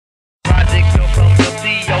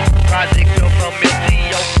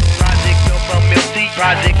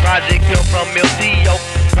Project Hill from Miltio.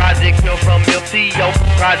 Project Hill from Miltio.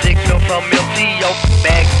 Project Hill from Miltio.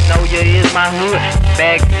 Magnolia is my hood.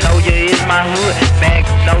 Magnolia is my hood.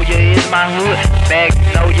 Magnolia is my hood.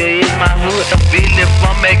 Magnolia is my hood. I'm feeling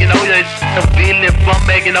from Magnolia. I'm feeling from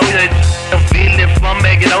Magnolia. I'm feeling from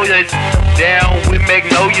Magnolia. Down with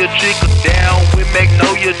Magnolia chickens. Down with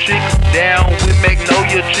Magnolia chickens. Down with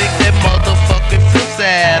Magnolia chickens. That motherfucking flip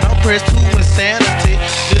side, I'm pressed to insanity.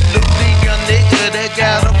 Deluded young nigga that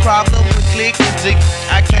got a problem with clicking.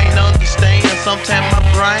 I can't understand. Sometimes my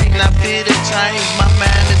brain not fit to change. My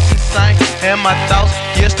mind is insane, and my thoughts,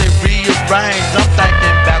 yes, they rearrange. I'm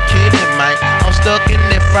thinking about killing, man. I'm stuck in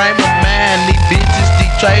that frame of mind. These bitches,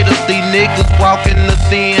 these traitors, these niggas walking the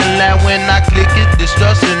thin line. When I click it,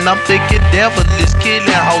 destruction. I'm thinking devilish, killing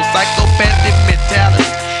hoes, psychopathic mentality.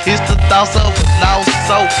 It's the thoughts of a lost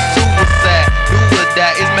soul, suicide, do or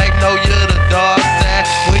die. It's Magnolia, the dark side.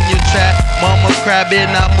 When you try, mama cry, been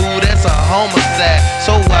I move, that's a homicide.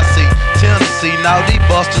 So I see Tennessee, now these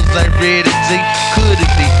busters ain't ready, G. Could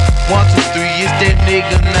it be 1, 2, 3? It's that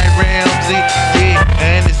nigga named Ramsey, yeah.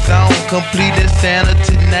 And it's on complete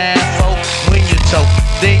insanity, 9-4. When you choke,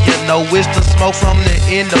 then you know it's the smoke from the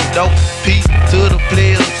endo dope. Peace to the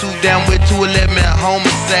players who down with 211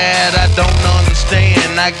 homicide. I don't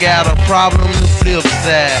understand, I got a problem to flip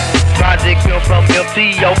side. Project Hill from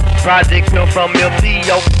Miltio. Project Hill from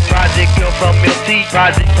Miltio. Project Hill from Miltio.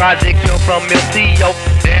 Project Hill from Miltio.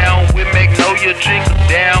 Down with Magnolia chickens.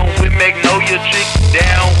 Down with Magnolia chickens.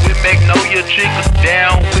 Down with Magnolia chickens.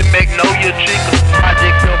 Down with Magnolia chickens.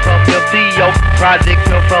 Project Hill from Miltio. Project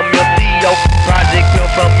Hill from Miltio. Project Hill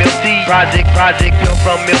from Miltio. Project Hill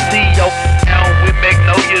from Miltio. Down with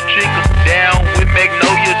Magnolia chickens. Down with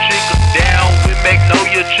Magnolia chickens. Down with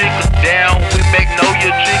Magnolia chickens. Down with Magnolia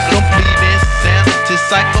chickens. Complete insanity,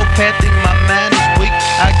 psychopathic, my mind is weak.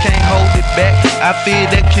 I can't hold it back. I fear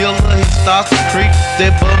that killer, he starts to creep.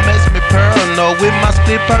 That butt makes me paranoid with my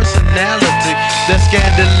split personality. That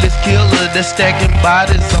scandalous killer that's stacking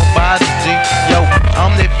bodies on bodies, G. Yo,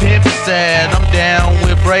 I'm that pimpin' side. I'm down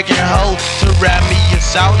with breaking hoes to ride me and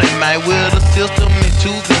shouting, man. With a system and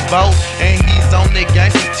choosing votes. And he's on that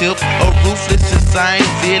gangster tip, a ruthless, insane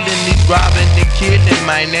villain. He's robbing and killing,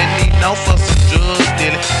 man. And he known for some drug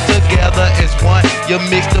dealing. Together as one, you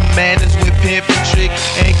mix the madness with pimpin' trick.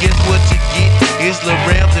 And guess what you get? It's Lil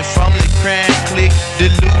Ramsey from the crime clique.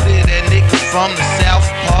 Deluded, that nigga from the south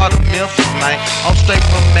part of Memphis, man. I'm straight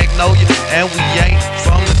from Magnolia, and we ain't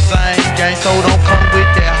from the same gang. So don't come with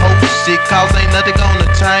that whole shit, cause ain't nothing gonna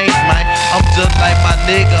change, man. I'm just like my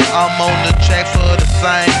nigga, I'm on the track for the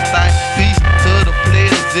same thing. Peace to the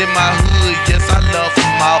players in my hood, yes, I love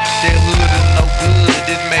them all. That hood is no good,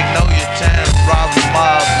 this Magnolia time to rob them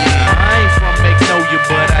mob, yeah. I ain't from Magnolia,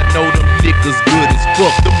 but I know them niggas good as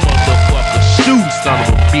fuck. Them motherfuckers shoot, son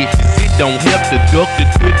of a bitches. It don't help to duck the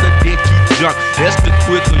quicker that you jump. That's the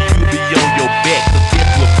quicker you be on your back. Cause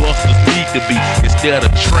that's what busters need to be. Instead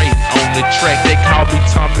of train on the track, they call me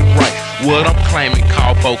Tommy Wright. What I'm claiming,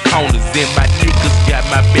 call 4 corners. And my niggas got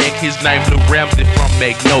my back. His name Lil Ramsey from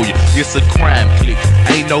Magnolia. It's a crime clique.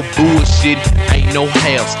 Ain't no bullshit, ain't no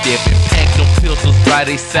half-stepping. Pack them pistols by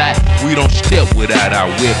their side. We don't step without our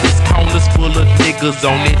weapons. Corners full of niggas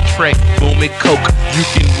on that track, booming coke. You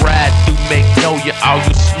can ride through Magnolia, all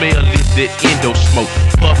you smell is the endo smoke.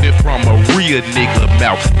 Puffin' from a real nigga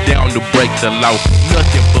mouth, down to break the law.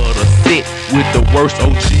 Nothing but a set with the worst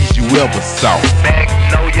OGs you ever saw.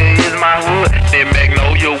 Magnolia is my hood, then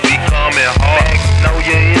Magnolia we coming hard.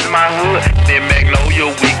 Magnolia is my hood, then Magnolia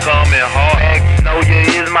we coming hard. Magnolia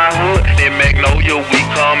is my hood, then Magnolia we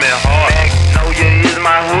coming hard. Magnolia is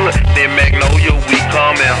my hood, then Magnolia we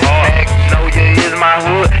coming hard. Magnolia is my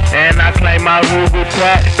hood, and I claim my hood with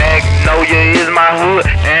pride. Magnolia is my hood,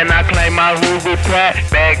 and I claim my hood with pride.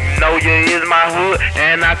 Magnolia is my hood,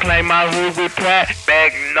 and I claim my hood with pride.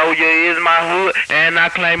 Magnolia is my hood, and I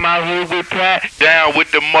claim my hood with pride. Down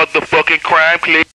with the motherfucking crime clique.